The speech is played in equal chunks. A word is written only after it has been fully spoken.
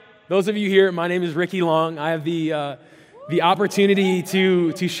those of you here, my name is Ricky Long. I have the opportunity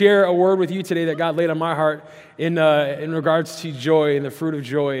to share a word with you today that God laid on my heart in regards to joy and the fruit of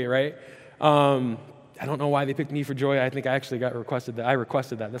joy, right? I don't know why they picked me for joy. I think I actually got requested that. I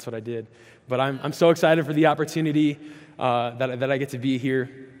requested that. That's what I did. But I'm so excited for the opportunity that I get to be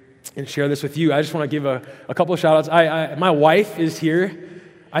here and share this with you. I just want to give a couple of shout-outs. My wife is here.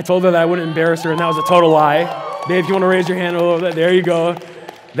 I told her that I wouldn't embarrass her, and that was a total lie. Babe, if you want to raise your hand a little bit, there you go.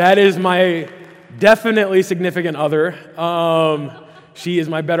 That is my definitely significant other. She is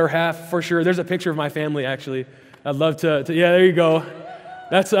my better half for sure. There's a picture of my family, actually. I'd love to yeah, there you go.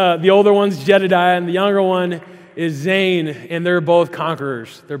 That's the older one's Jedediah, and the younger one is Zane, and they're both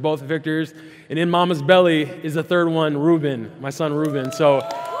conquerors. They're both victors. And in Mama's belly is the third one, Reuben, my son Reuben. So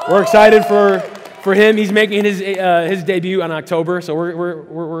we're excited for him. He's making his debut in October, so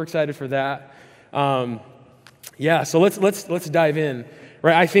we're excited for that. Yeah, so let's dive in.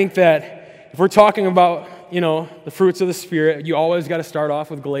 Right, I think that if we're talking about the fruits of the Spirit, you always got to start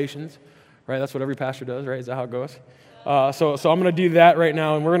off with Galatians. Right, that's what every pastor does. Right, is that how it goes? So I'm going to do that right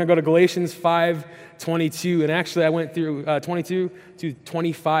now, and we're going to go to Galatians 5:22. And actually, I went through 22 to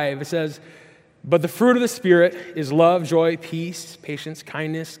 25. It says, "But the fruit of the Spirit is love, joy, peace, patience,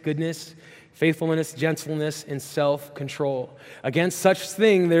 kindness, goodness, faithfulness, gentleness, and self-control. Against such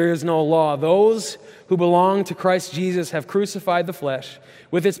thing there is no law. Those who belong to Christ Jesus have crucified the flesh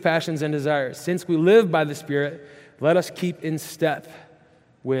with its passions and desires. Since we live by the Spirit, let us keep in step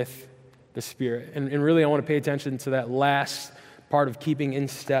with the Spirit." And really, I want to pay attention to that last part of keeping in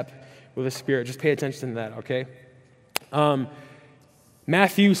step with the Spirit. Just pay attention to that, okay?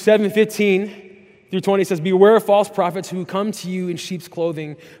 Matthew 7:15 through 20 says, "Beware of false prophets who come to you in sheep's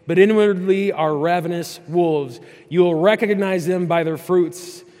clothing, but inwardly are ravenous wolves. You will recognize them by their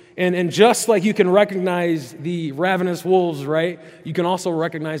fruits." And just like you can recognize the ravenous wolves, right, you can also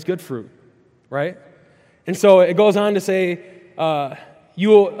recognize good fruit, right? And so it goes on to say, "Are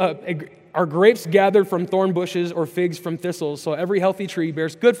grapes gathered from thorn bushes or figs from thistles? So every healthy tree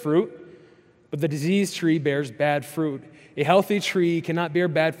bears good fruit, but the diseased tree bears bad fruit. A healthy tree cannot bear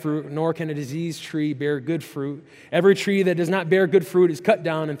bad fruit, nor can a diseased tree bear good fruit. Every tree that does not bear good fruit is cut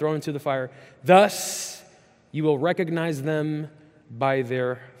down and thrown into the fire. Thus you will recognize them by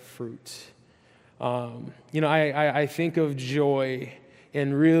their fruit." I think of joy,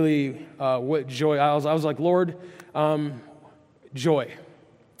 and really what joy, I was like, Lord, joy.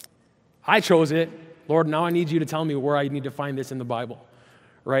 I chose it. Lord, now I need you to tell me where I need to find this in the Bible,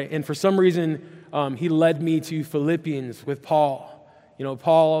 right? And for some reason, he led me to Philippians with Paul.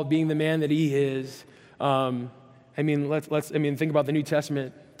 Paul being the man that he is. Think about the New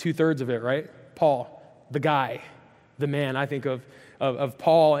Testament, 2/3 of it, right? Paul, the guy, the man. I think of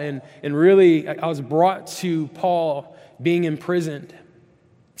Paul, and really, I was brought to Paul being imprisoned.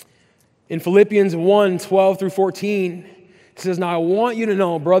 In Philippians 1:12 through 14, it says, "Now I want you to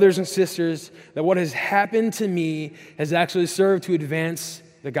know, brothers and sisters, that what has happened to me has actually served to advance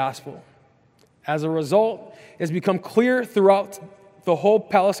the gospel. As a result, it has become clear throughout the whole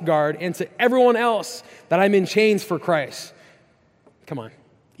palace guard and to everyone else that I'm in chains for Christ." Come on.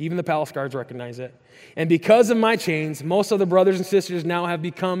 Even the palace guards recognize it. "And because of my chains, most of the brothers and sisters now have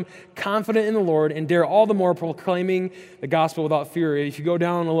become confident in the Lord and dare all the more proclaiming the gospel without fear." If you go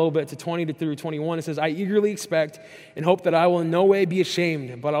down a little bit to 20 through 21, it says, "I eagerly expect and hope that I will in no way be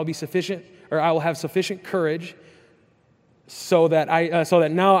ashamed, but I will have sufficient courage so that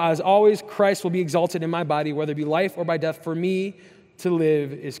now, as always, Christ will be exalted in my body, whether it be life or by death. For me to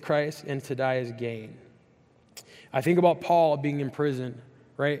live is Christ, and to die is gain." I think about Paul being in prison.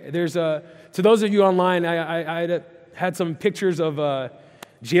 Right? To those of you online, I had some pictures of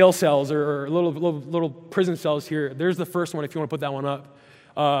jail cells or little prison cells here. There's the first one if you want to put that one up.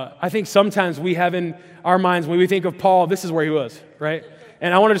 I think sometimes we have in our minds, when we think of Paul, this is where he was, right?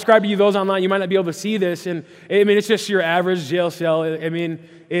 And I want to describe to you those online. You might not be able to see this, and it's just your average jail cell.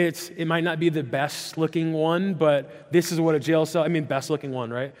 It might not be the best looking one, but this is what a jail cell. Best looking one,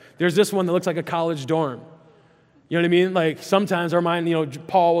 right? There's this one that looks like a college dorm. You know what I mean? Like sometimes our mind,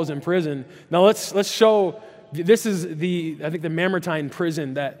 Paul was in prison. Now let's show, this is the Mamertine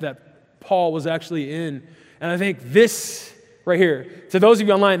prison that Paul was actually in. And I think this right here, to those of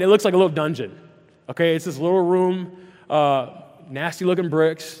you online, it looks like a little dungeon. Okay, it's this little room, nasty looking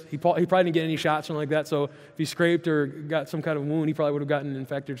bricks. He probably didn't get any shots or something like that. So if he scraped or got some kind of wound, he probably would have gotten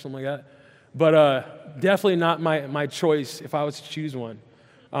infected or something like that. But definitely not my choice if I was to choose one.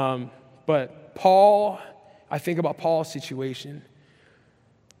 But Paul, I think about Paul's situation,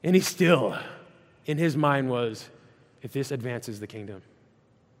 and he still, in his mind was, if this advances the kingdom,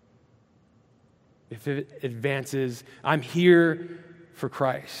 if it advances, I'm here for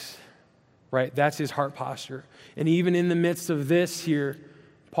Christ, right? That's his heart posture. And even in the midst of this here,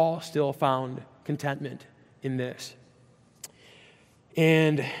 Paul still found contentment in this.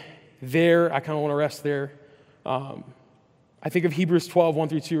 And there, I kind of want to rest there. I think of Hebrews 12,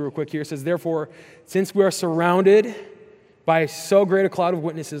 1-2 real quick here. It says, therefore, since we are surrounded by so great a cloud of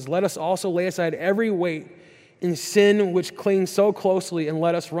witnesses, let us also lay aside every weight and sin which clings so closely, and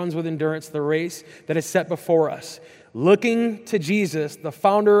let us run with endurance the race that is set before us, looking to Jesus, the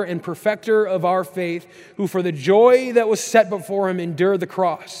founder and perfecter of our faith, who for the joy that was set before him endured the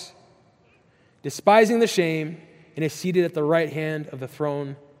cross, despising the shame, and is seated at the right hand of the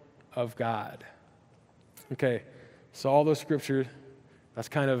throne of God. Okay, so all those scriptures, that's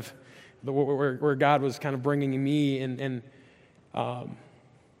kind of where God was kind of bringing me, and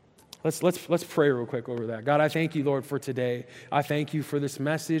let's pray real quick over that. God, I thank you, Lord, for today. I thank you for this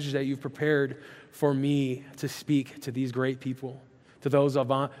message that you've prepared for me to speak to these great people, to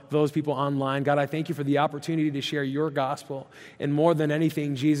those people online. God, I thank you for the opportunity to share your gospel. And more than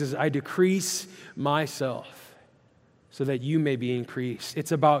anything, Jesus, I decrease myself so that you may be increased.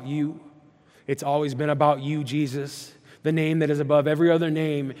 It's about you. It's always been about you, Jesus, the name that is above every other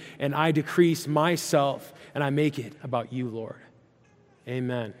name. And I decrease myself and I make it about you, Lord.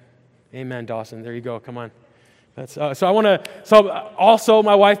 Amen. Amen, Dawson. There you go. Come on. That's also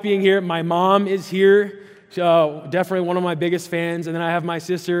my wife being here, my mom is here. Definitely one of my biggest fans. And then I have my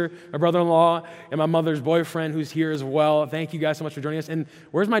sister, my brother-in-law, and my mother's boyfriend who's here as well. Thank you guys so much for joining us. And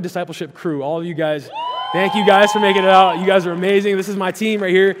where's my discipleship crew? All of you guys, thank you guys for making it out. You guys are amazing. This is my team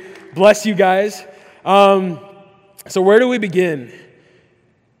right here. Bless you guys. So where do we begin?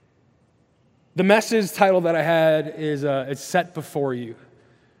 The message title that I had is it's set before you,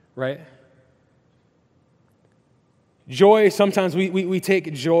 right? Joy, sometimes we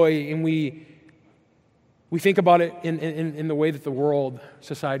take joy and we think about it in the way that the world,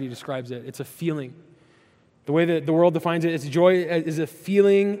 society describes it. It's a feeling. The way that the world defines it, it's joy is a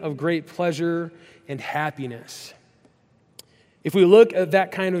feeling of great pleasure and happiness. If we look at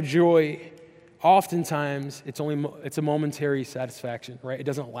that kind of joy, oftentimes it's a momentary satisfaction, right? It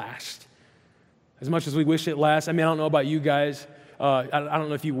doesn't last. As much as we wish it lasts, I mean, I don't know about you guys. I don't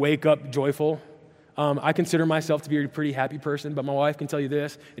know if you wake up joyful. I consider myself to be a pretty happy person, but my wife can tell you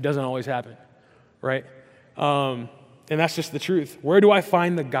this, it doesn't always happen, right? And that's just the truth. Where do I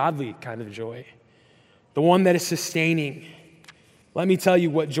find the godly kind of joy? The one that is sustaining. Let me tell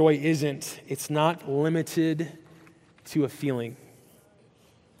you what joy isn't. It's not limited to a feeling,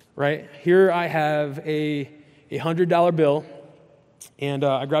 right? Here I have a $100 bill, and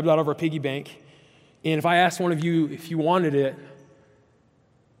I grabbed it out of our piggy bank. And if I asked one of you if you wanted it,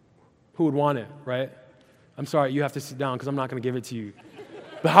 who would want it, right? I'm sorry, you have to sit down because I'm not going to give it to you.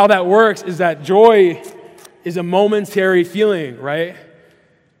 But how that works is that joy is a momentary feeling, right?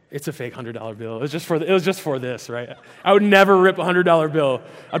 It's a fake $100 bill. It was just for this, right? I would never rip a $100 bill.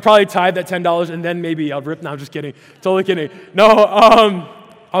 I'd probably tithe that $10 and then maybe I'll rip. No, I'm just kidding. Totally kidding. No,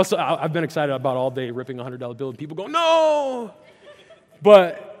 I've been excited about all day ripping a $100 bill and people go, no!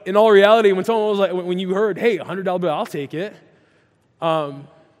 But in all reality, when someone was like, when you heard, hey, a $100 bill, I'll take it.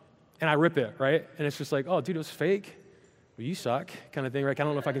 And I rip it, right? And it's just like, oh, dude, it was fake. Well, you suck, kind of thing, right? I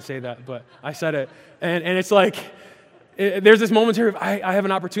don't know if I can say that, but I said it. And it's like, there's this momentary of, I have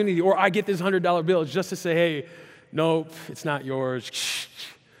an opportunity, or I get this $100 bill just to say, hey, nope, it's not yours.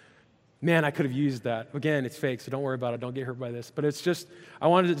 Man, I could have used that. Again, it's fake, so don't worry about it. Don't get hurt by this. But it's just, I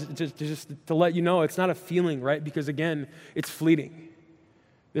wanted to let you know, it's not a feeling, right? Because again, it's fleeting.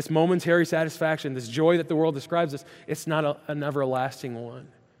 This momentary satisfaction, this joy that the world describes us, it's not an everlasting one.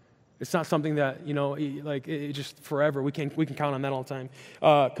 It's not something that, like it just forever. We can count on that all the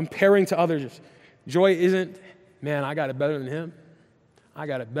time. Comparing to others, joy isn't, man, I got it better than him. I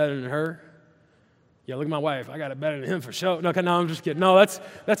got it better than her. Yeah, look at my wife. I got it better than him for sure. No, I'm just kidding. No,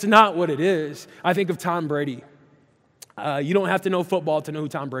 that's not what it is. I think of Tom Brady. You don't have to know football to know who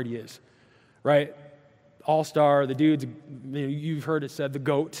Tom Brady is, right? All-star, the dude's, you've heard it said, the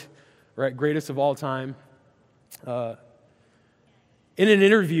GOAT, right? Greatest of all time. In an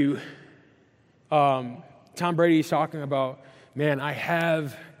interview, Tom Brady's talking about, man, I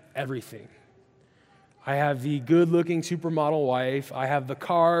have everything. I have the good-looking supermodel wife. I have the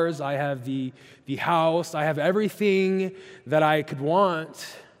cars. I have the house. I have everything that I could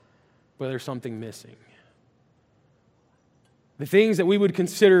want, but there's something missing. The things that we would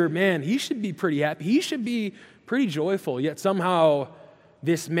consider, man, he should be pretty happy. He should be pretty joyful, yet somehow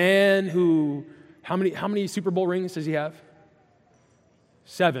this man who, how many Super Bowl rings does he have?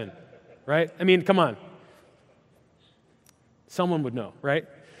 7, right? I mean, come on. Someone would know, right?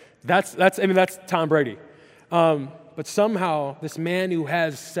 That's Tom Brady. But But somehow, this man who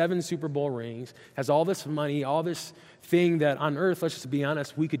has 7 Super Bowl rings, has all this money, all this thing that on earth, let's just be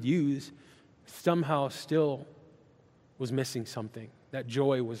honest, we could use, somehow still was missing something. That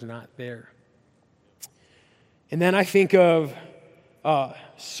joy was not there. And then I think of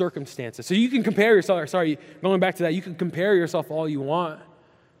circumstances. So you can compare yourself, going back to that, you can compare yourself all you want,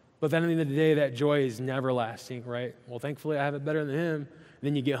 but then at the end of the day, that joy is never lasting, right? Well, thankfully, I have it better than him. And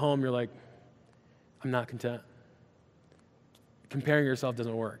then you get home, you're like, I'm not content. Comparing yourself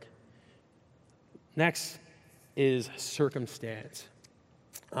doesn't work. Next is circumstance.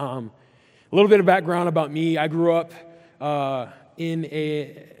 A little bit of background about me. I grew up in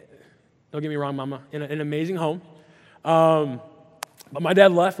don't get me wrong, Mama, in an amazing home. But my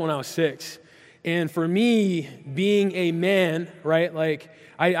dad left when I was 6. And for me, being a man, right, like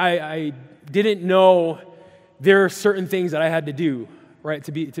I didn't know there are certain things that I had to do, right,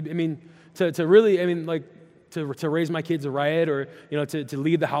 to raise my kids right, or, to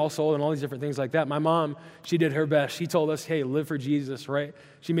lead the household and all these different things like that. My mom, she did her best. She told us, hey, live for Jesus, right?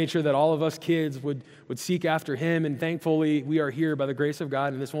 She made sure that all of us kids would seek after him, and thankfully, we are here by the grace of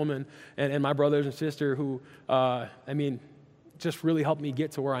God, and this woman and my brothers and sister who, just really helped me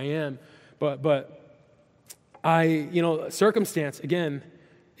get to where I am. But circumstance, again,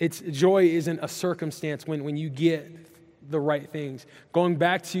 joy isn't a circumstance when you get the right things. Going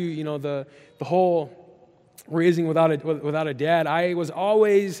back to, the whole raising without a dad, I was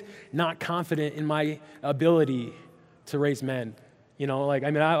always not confident in my ability to raise men.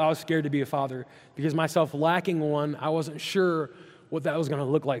 I was scared to be a father because myself lacking one, I wasn't sure what that was going to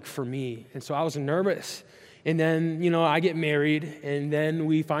look like for me. And so I was nervous. And then, I get married, and then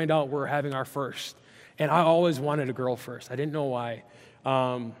we find out we're having our first. And I always wanted a girl first. I didn't know why.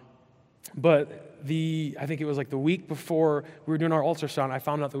 But I think it was like the week before we were doing our ultrasound, I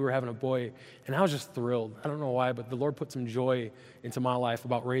found out that we were having a boy, and I was just thrilled. I don't know why, but the Lord put some joy into my life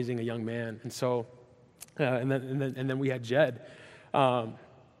about raising a young man. And so, and then we had Jed. And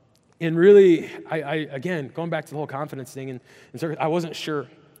really, I again, going back to the whole confidence thing, and I wasn't sure.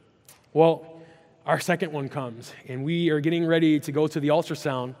 Well, our second one comes, and we are getting ready to go to the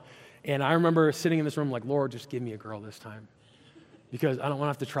ultrasound, and I remember sitting in this room like, Lord, just give me a girl this time, because I don't want to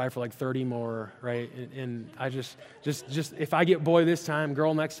have to try for like 30 more, right? And I just if I get boy this time,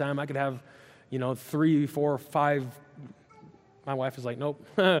 girl next time, I could have, 3, 4, 5. My wife is like, nope,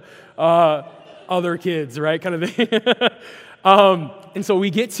 other kids, right, kind of thing. And so we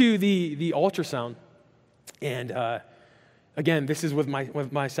get to the ultrasound, and again, this is with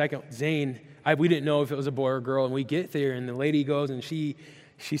my second, Zane. We didn't know if it was a boy or a girl, and we get there, and the lady goes and she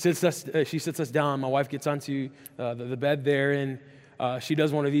sits us down. My wife gets onto the bed there, and she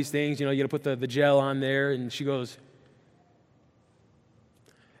does one of these things. You got to put the gel on there, and she goes,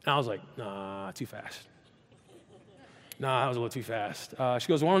 and I was like, nah, too fast. Nah, that was a little too fast. She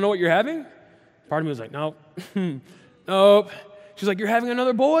goes, want to know what you're having? Part of me was like, nope, nope. She's like, you're having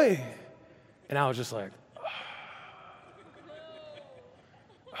another boy, and I was just like,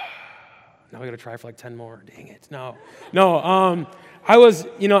 now we got to try for like 10 more. Dang it. No. I was,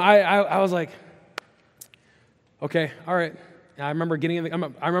 I was like, okay, all right. And I remember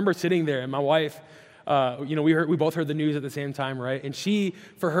I remember sitting there, and my wife, we both heard the news at the same time, right? And she's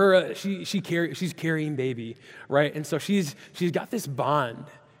carrying baby, right? And so she's got this bond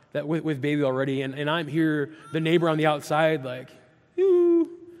that with baby already, and I'm here, the neighbor on the outside, like, and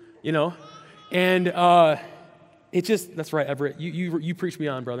that's right, Everett. You preach me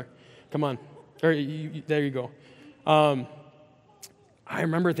on, brother. Come on. There you go. I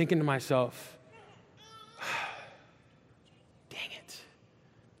remember thinking to myself, dang it.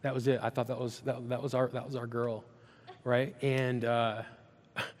 That was it. I thought that was our girl, right? And I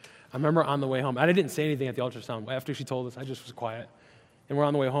remember on the way home, I didn't say anything at the ultrasound. After she told us, I just was quiet. And we're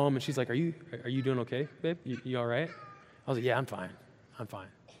on the way home, and she's like, are you doing okay, babe? You all right? I was like, yeah, I'm fine.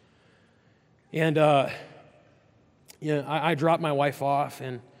 And I dropped my wife off,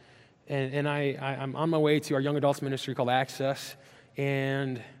 and I'm on my way to our young adults ministry called Access,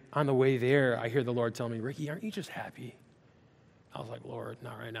 and on the way there, I hear the Lord tell me, Ricky, aren't you just happy? I was like, Lord,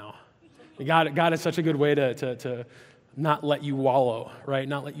 not right now. God is such a good way to not let you wallow, right?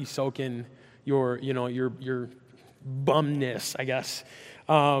 Not let you soak in your bumness, I guess.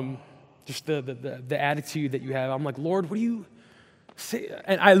 Just the attitude that you have. I'm like, Lord, what do you say?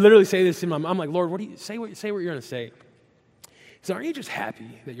 And I literally say this to him. I'm like, Lord, what do you say? Say what you're going to say. He said, aren't you just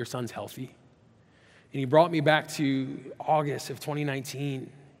happy that your son's healthy? And he brought me back to August of 2019.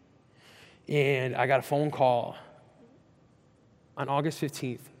 And I got a phone call on August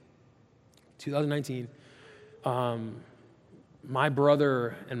 15th, 2019. My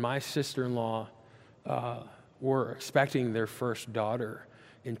brother and my sister-in-law were expecting their first daughter.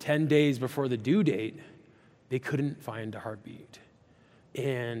 And 10 days before the due date, they couldn't find a heartbeat.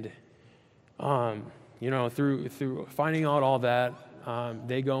 And, through finding out all that,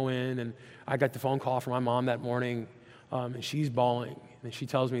 they go in, and I got the phone call from my mom that morning, and she's bawling. And she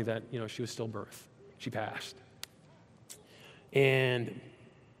tells me that, she was stillbirth. She passed. And,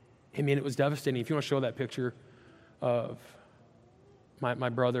 it was devastating. If you want to show that picture of my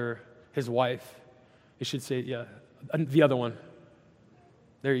brother, his wife, it should say, the other one.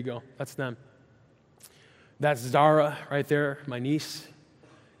 There you go. That's them. That's Zara right there, my niece,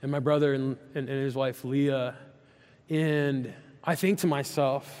 and my brother and his wife, Leah. And I think to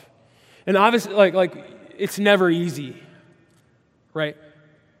myself, and obviously, like it's never easy, right?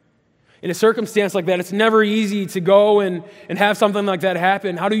 In a circumstance like that, it's never easy to go and have something like that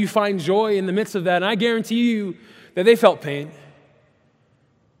happen. How do you find joy in the midst of that? And I guarantee you that they felt pain.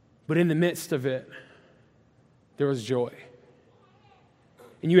 But in the midst of it, there was joy.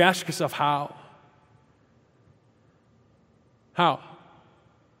 And you ask yourself, how? How?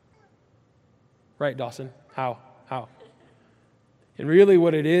 Right, Dawson? How? And really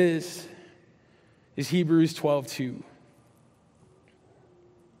what it is Hebrews 12:2.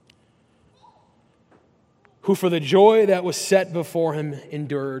 Who for the joy that was set before him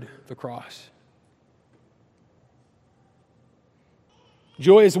endured the cross.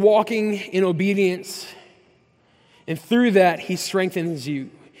 Joy is walking in obedience, and through that, he strengthens you.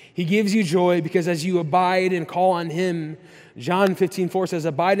 He gives you joy because as you abide and call on him, John 15:4 says,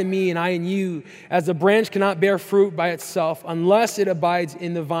 abide in me and I in you, as the branch cannot bear fruit by itself unless it abides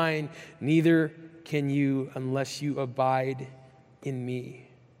in the vine, neither can you unless you abide in me.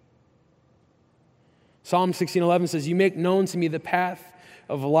 Psalm 16:11 says, you make known to me the path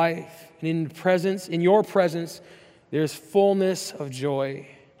of life, and in your presence, there's fullness of joy.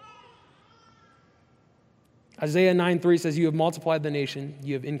 Isaiah 9:3 says, you have multiplied the nation,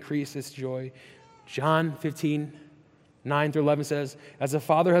 you have increased its joy. John 15:9-11 says, as the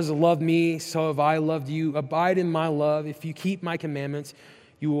Father has loved me, so have I loved you. Abide in my love. If you keep my commandments,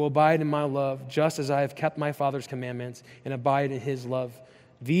 you will abide in my love, just as I have kept my Father's commandments and abide in his love.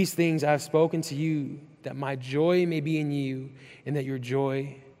 These things I have spoken to you, that my joy may be in you, and that your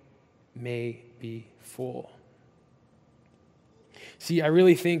joy may be full. See, I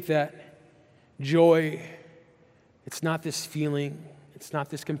really think that joy, it's not this feeling, it's not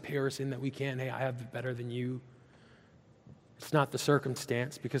this comparison that we can't, hey, I have it better than you. It's not the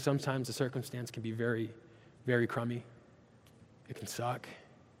circumstance, because sometimes the circumstance can be very, very crummy. It can suck.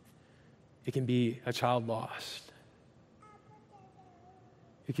 It can be a child lost.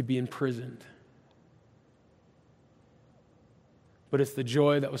 It could be imprisoned. But it's the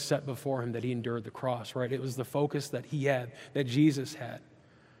joy that was set before him that he endured the cross, right? It was the focus that he had, that Jesus had,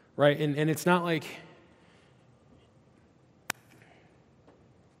 right? And it's not like,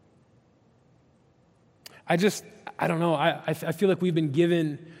 I don't know. I feel like we've been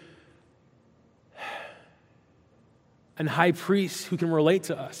given a high priest who can relate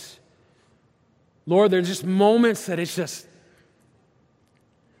to us. Lord, there's just moments that there's just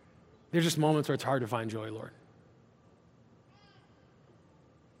moments where it's hard to find joy, Lord.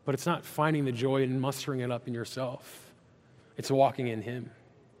 But it's not finding the joy and mustering it up in yourself. It's walking in him.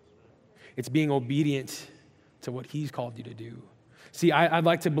 It's being obedient to what he's called you to do. See, I'd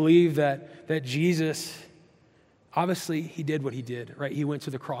like to believe that Jesus, obviously, he did what he did, right? He went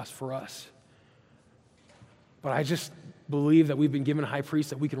to the cross for us. But I just believe that we've been given a high priest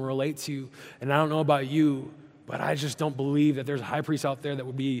that we can relate to. And I don't know about you, but I just don't believe that there's a high priest out there that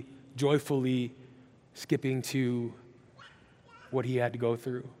would be joyfully skipping to what he had to go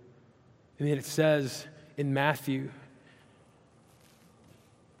through. And then it says in Matthew,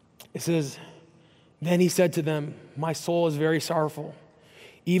 it says, then he said to them, my soul is very sorrowful,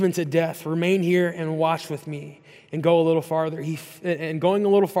 even to death. Remain here and watch with me. And go a little farther. Going a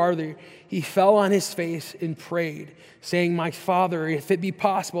little farther, he fell on his face and prayed, saying, my Father, if it be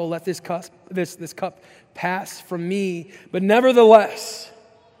possible, let this cup pass from me. But nevertheless,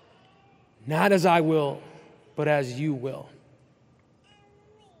 not as I will, but as you will.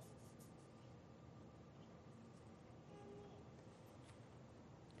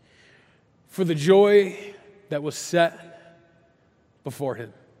 For the joy that was set before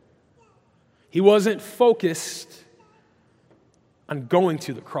him. He wasn't focused on going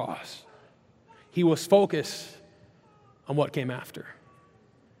to the cross. He was focused on what came after.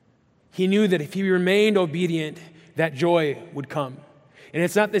 He knew that if he remained obedient, that joy would come. And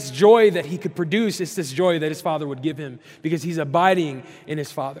it's not this joy that he could produce, it's this joy that his Father would give him because he's abiding in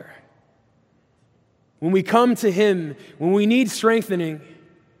his Father. When we come to him, when we need strengthening,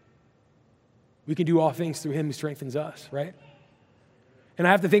 we can do all things through him who strengthens us, right? And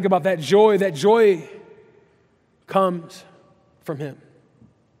I have to think about that joy. That joy comes from him.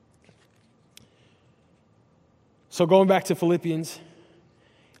 So going back to Philippians,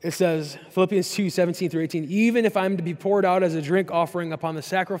 it says, Philippians 2:17-18, even if I'm to be poured out as a drink offering upon the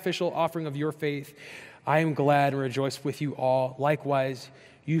sacrificial offering of your faith, I am glad and rejoice with you all. Likewise,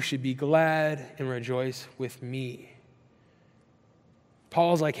 you should be glad and rejoice with me.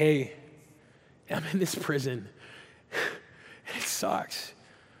 Paul's like, hey, I'm in this prison. It sucks,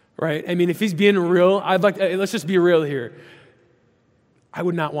 right? I mean, if he's being real, let's just be real here. I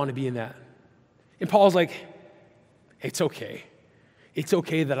would not want to be in that. And Paul's like, it's okay. It's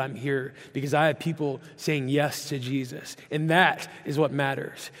okay that I'm here because I have people saying yes to Jesus. And that is what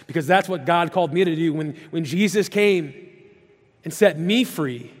matters, because that's what God called me to do. When Jesus came and set me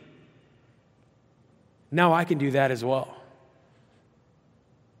free, now I can do that as well.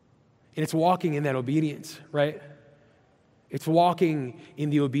 And it's walking in that obedience, right? It's walking in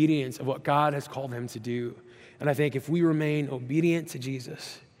the obedience of what God has called him to do. And I think if we remain obedient to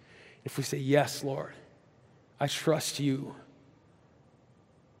Jesus, if we say, yes, Lord, I trust you.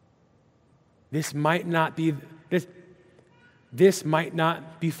 This might not be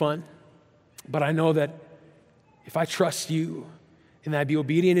fun, but I know that if I trust you and I be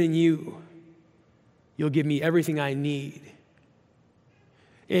obedient in you, you'll give me everything I need.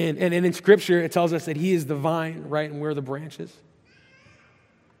 And in Scripture, it tells us that he is the vine, right, and we're the branches.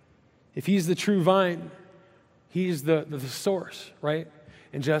 If he's the true vine, he's the source, right?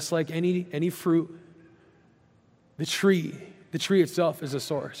 And just like any fruit, the tree itself is a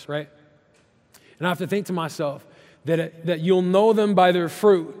source, right? And I have to think to myself that you'll know them by their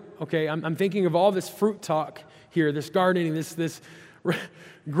fruit, okay? I'm thinking of all this fruit talk here, this gardening, this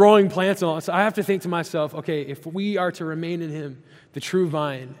growing plants and all. So I have to think to myself, okay, if we are to remain in him, the true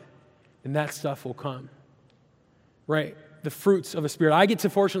vine, then that stuff will come, right? The fruits of the Spirit. I get to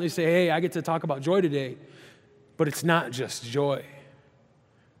fortunately say, hey, I get to talk about joy today, but it's not just joy.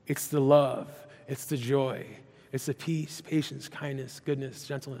 It's the love. It's the joy. It's the peace, patience, kindness, goodness,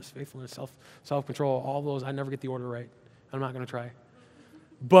 gentleness, faithfulness, self-control, all those. I never get the order right. I'm not going to try.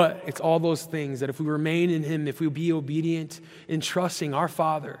 But it's all those things that if we remain in him, if we be obedient in trusting our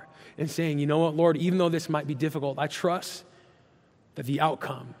Father and saying, you know what, Lord, even though this might be difficult, I trust that the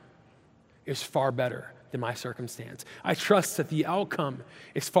outcome is far better than my circumstance. I trust that the outcome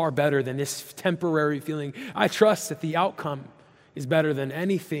is far better than this temporary feeling. I trust that the outcome is better than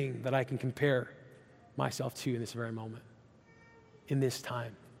anything that I can compare myself to in this very moment, in this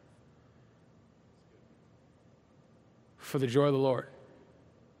time. For the joy of the Lord.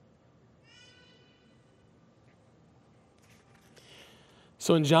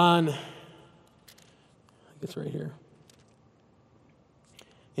 So in John, I think it's right here.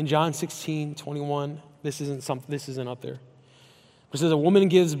 In John 16:21, this isn't up there. It says, a woman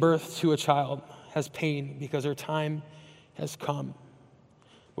gives birth to a child, has pain because her time has come.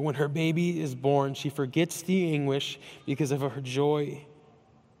 But when her baby is born, she forgets the anguish because of her joy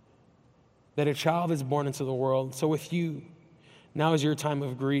that a child is born into the world. So with you, now is your time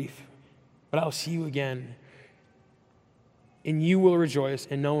of grief, but I'll see you again, and you will rejoice,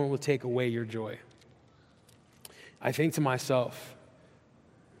 and no one will take away your joy. I think to myself,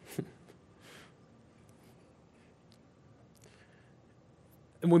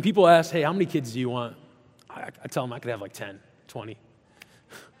 and when people ask, hey, how many kids do you want? I tell them I could have like 10, 20.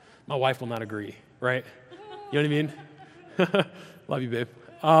 My wife will not agree, right? You know what I mean? Love you, babe.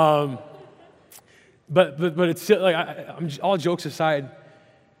 But it's still, like, I'm all jokes aside,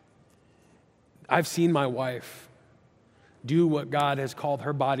 I've seen my wife do what God has called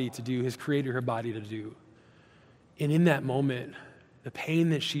her body to do, has created her body to do. And in that moment, the pain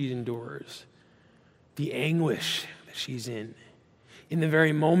that she endures, the anguish that she's in the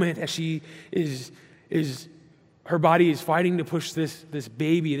very moment as she is her body is fighting to push this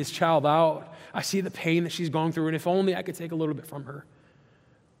baby, this child out, I see the pain that she's going through, and if only I could take a little bit from her.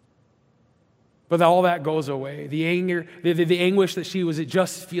 But all that goes away. The anger, the anguish that she was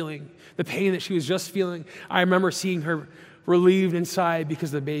just feeling, the pain that she was just feeling, I remember seeing her relieved inside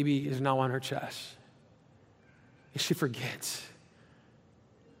because the baby is now on her chest. And she forgets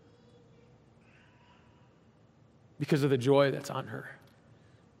because of the joy that's on her.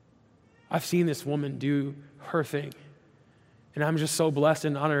 I've seen this woman do her thing, and I'm just so blessed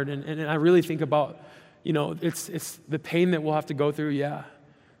and honored. And I really think about, it's the pain that we'll have to go through, yeah,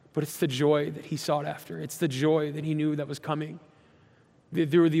 but it's the joy that he sought after. It's the joy that he knew that was coming.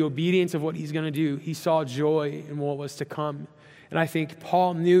 through the obedience of what he's going to do, he saw joy in what was to come. And I think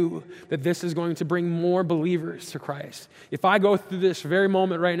Paul knew that this is going to bring more believers to Christ. If I go through this very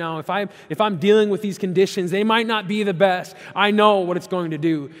moment right now, if I'm dealing with these conditions, they might not be the best. I know what it's going to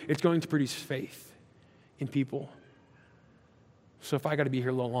do. It's going to produce faith in people. So if I got to be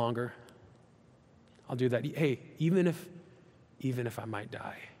here a little longer, I'll do that. Hey, even if I might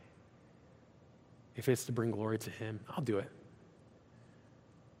die, if it's to bring glory to him, I'll do it.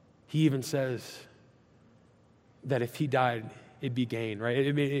 He even says that if he died, it'd be gain, right?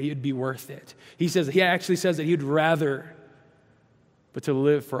 It'd be worth it. He actually says that he'd rather, but to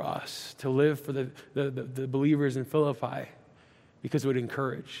live for us, to live for the believers in Philippi, because it would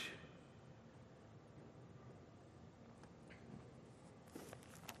encourage.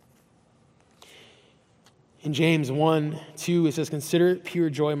 In James 1:2, it says, "Consider it pure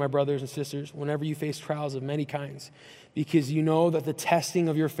joy, my brothers and sisters, whenever you face trials of many kinds, because you know that the testing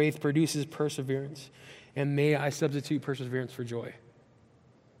of your faith produces perseverance. And may I substitute perseverance for joy."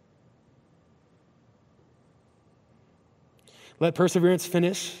 Let perseverance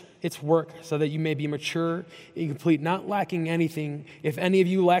finish its work so that you may be mature and complete, not lacking anything. If any of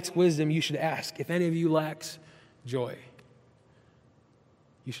you lacks wisdom, you should ask. If any of you lacks joy,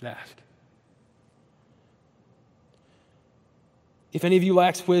 you should ask. If any of you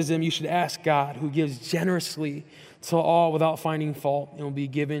lacks wisdom, you should ask God, who gives generously to all without finding fault, and will be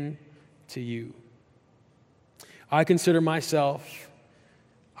given to you. I consider myself,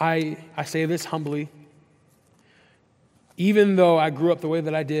 I say this humbly, even though I grew up the way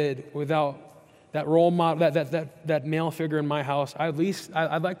that I did without that role model, that male figure in my house,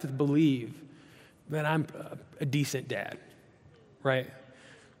 I'd like to believe that I'm a decent dad, right?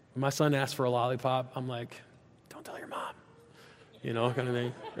 When my son asks for a lollipop, I'm like, don't tell your mom, kind of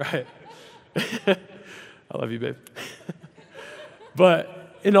thing, right? I love you, babe.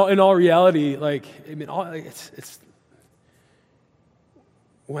 But in all reality, it's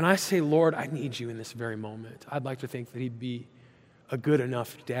when I say, Lord, I need you in this very moment, I'd like to think that he'd be a good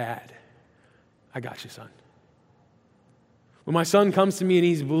enough dad. I got you, son. When my son comes to me and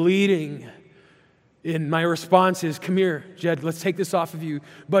he's bleeding, and my response is, come here, Jed, let's take this off of you.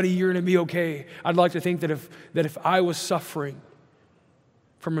 Buddy, you're going to be okay. I'd like to think that if I was suffering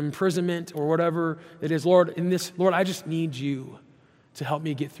from imprisonment or whatever it is, Lord, I just need you to help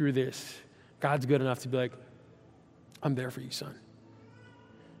me get through this. God's good enough to be like, I'm there for you, son.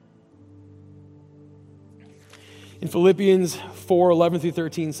 In Philippians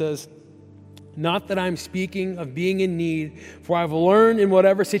 4:11-13 says, "Not that I'm speaking of being in need, for I've learned in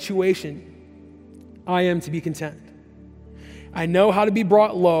whatever situation I am to be content. I know how to be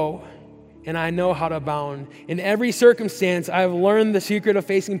brought low, and I know how to abound. In every circumstance, I have learned the secret of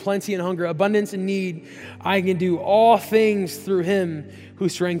facing plenty and hunger, abundance and need. I can do all things through him who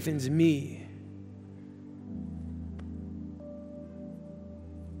strengthens me."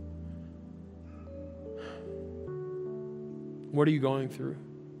 What are you going through?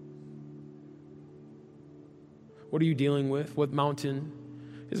 What are you dealing with? What mountain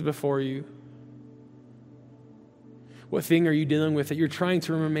is before you? What thing are you dealing with that you're trying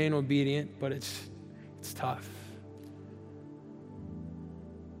to remain obedient, but it's tough?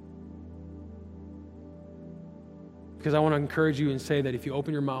 Because I want to encourage you and say that if you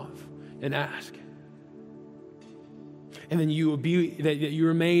open your mouth and ask, and then that you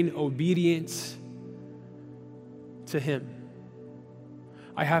remain obedient to him.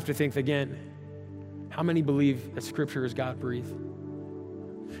 I have to think again, how many believe that Scripture is God-breathed?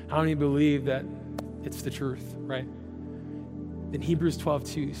 How many believe that it's the truth, right? In Hebrews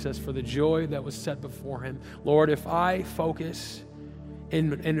 12:2 says, "For the joy that was set before him." Lord, if I focus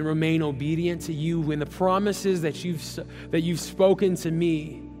and remain obedient to you in the promises that you've spoken to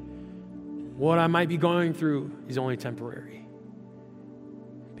me, what I might be going through is only temporary.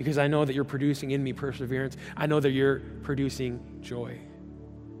 Because I know that you're producing in me perseverance. I know that you're producing joy.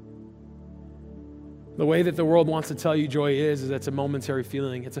 The way that the world wants to tell you joy is it's a momentary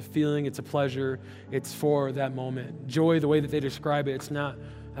feeling. It's a feeling, it's a pleasure, it's for that moment. Joy, the way that they describe it, it's not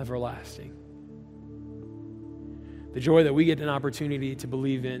everlasting. The joy that we get an opportunity to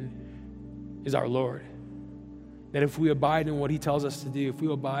believe in is our Lord. That if we abide in what he tells us to do, if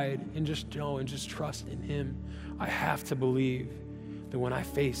we abide and just know and just trust in him, I have to believe that when I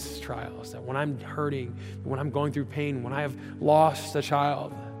face trials, that when I'm hurting, when I'm going through pain, when I have lost a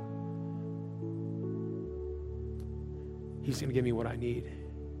child, he's going to give me what I need.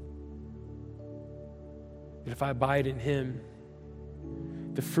 That if I abide in him,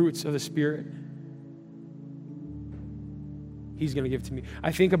 the fruits of the Spirit, he's going to give to me.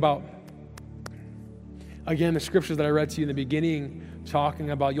 I think about Again, the scriptures that I read to you in the beginning,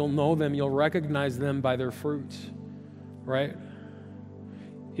 talking about you'll know them, you'll recognize them by their fruits, right?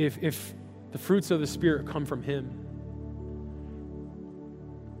 If the fruits of the Spirit come from Him,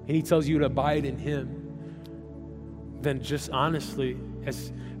 and He tells you to abide in Him, then just honestly,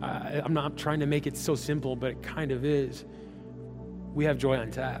 I'm not trying to make it so simple, but it kind of is, we have joy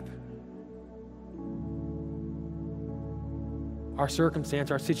on tap. Our circumstance,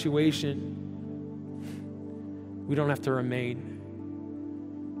 our situation, we don't have to remain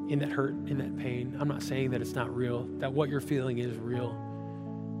in that hurt, in that pain. I'm not saying that it's not real, that what you're feeling is real,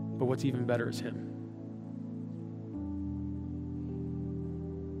 but what's even better is Him.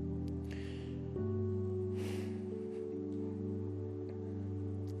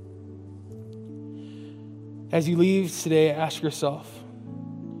 As you leave today, ask yourself,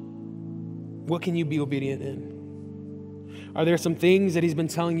 what can you be obedient in? Are there some things that He's been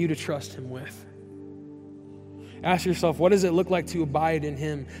telling you to trust Him with? Ask yourself, what does it look like to abide in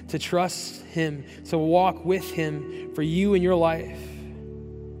Him, to trust Him, to walk with Him for you in your life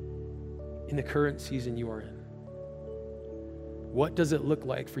in the current season you are in? What does it look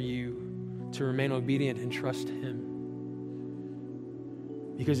like for you to remain obedient and trust Him?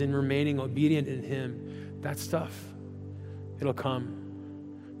 Because in remaining obedient in Him, that stuff, it'll come.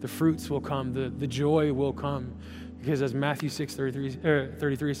 The fruits will come. The joy will come. Because as Matthew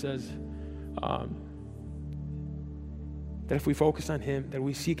 6:33 says, that if we focus on Him, that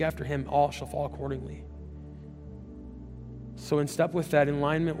we seek after Him, all shall fall accordingly. So in step with that, in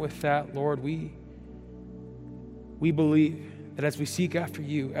alignment with that, Lord, we believe that as we seek after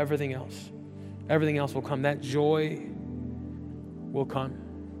You, everything else will come. That joy will come.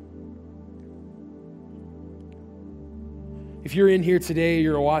 If you're in here today,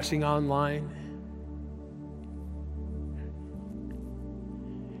 you're watching online,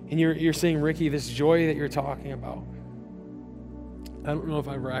 and you're saying, Ricky, this joy that you're talking about, I don't know if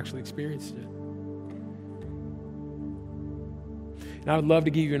I've ever actually experienced it. And I would love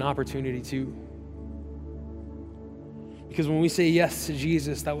to give you an opportunity to. Because when we say yes to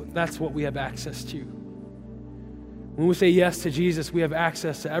Jesus, that's what we have access to. When we say yes to Jesus, we have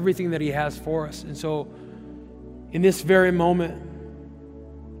access to everything that He has for us. And so, in this very moment,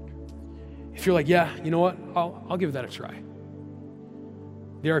 if you're like, yeah, you know what, I'll give that a try.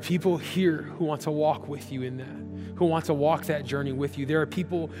 There are people here who want to walk with you in that, who want to walk that journey with you. There are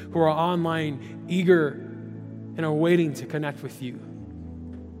people who are online, eager, and are waiting to connect with you.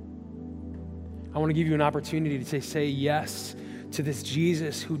 I want to give you an opportunity to say yes to this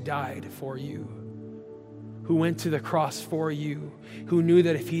Jesus who died for you, who went to the cross for you, who knew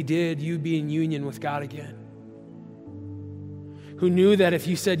that if He did, you'd be in union with God again, who knew that if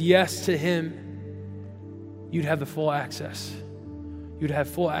you said yes to Him, you'd have the full access. You'd have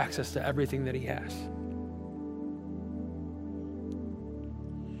full access to everything that He has.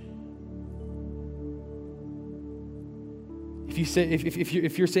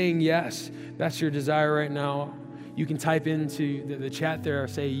 If you're saying yes, that's your desire right now, you can type into the chat there,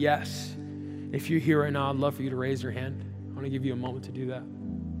 say yes. If you're here right now, I'd love for you to raise your hand. I want to give you a moment to do that.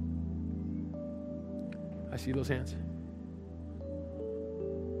 I see those hands.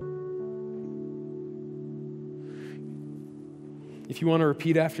 If you want to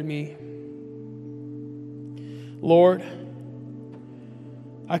repeat after me, Lord,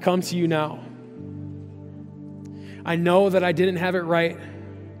 I come to You now. I know that I didn't have it right,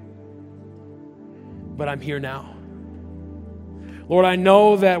 but I'm here now. Lord, I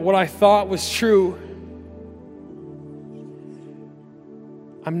know that what I thought was true,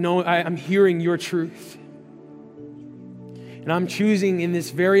 I'm hearing Your truth. And I'm choosing in this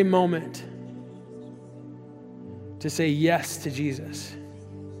very moment to say yes to Jesus,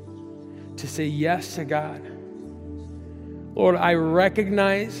 to say yes to God. Lord, I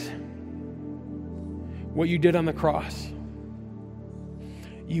recognize what You did on the cross.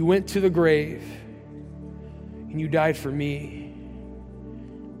 You went to the grave and You died for me,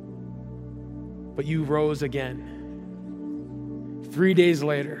 but You rose again. 3 days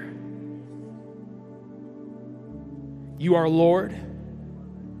later, You are Lord.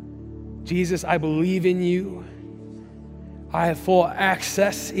 Jesus, I believe in You. I have full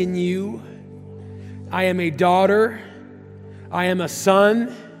access in You. I am a daughter. I am a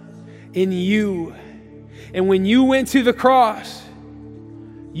son in You. And when You went to the cross,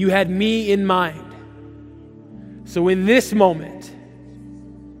 You had me in mind. So in this moment,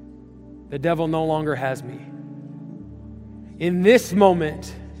 the devil no longer has me. In this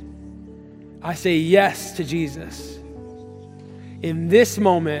moment, I say yes to Jesus. In this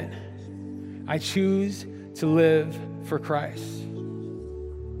moment, I choose to live for Christ.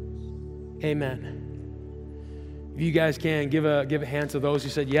 Amen. If you guys can, give a hand to those who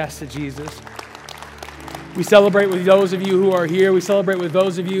said yes to Jesus. We celebrate with those of you who are here. We celebrate with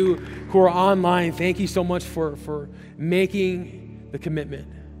those of you who are online. Thank you so much for making the commitment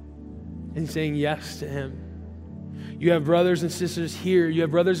and saying yes to him. You have brothers and sisters here. You have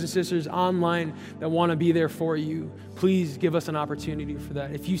brothers and sisters online that want to be there for you. Please give us an opportunity for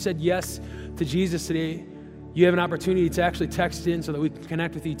that. If you said yes to Jesus today, you have an opportunity to actually text in so that we can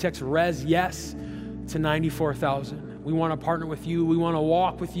connect with you. Text RES YES to 94,000. We want to partner with you. We want to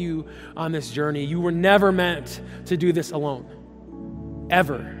walk with you on this journey. You were never meant to do this alone,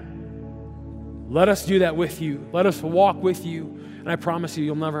 ever. Let us do that with you. Let us walk with you. And I promise you,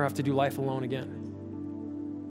 you'll never have to do life alone again.